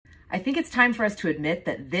I think it's time for us to admit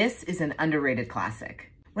that this is an underrated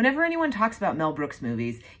classic. Whenever anyone talks about Mel Brooks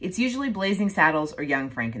movies, it's usually Blazing Saddles or Young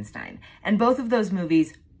Frankenstein, and both of those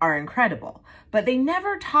movies are incredible, but they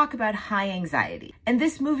never talk about High Anxiety. And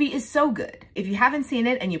this movie is so good. If you haven't seen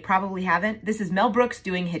it, and you probably haven't, this is Mel Brooks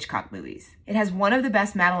doing Hitchcock movies. It has one of the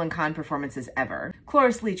best Madeline Kahn performances ever.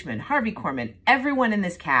 Cloris Leachman, Harvey Korman, everyone in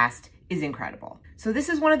this cast is incredible. So this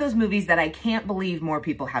is one of those movies that I can't believe more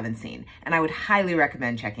people haven't seen, and I would highly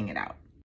recommend checking it out.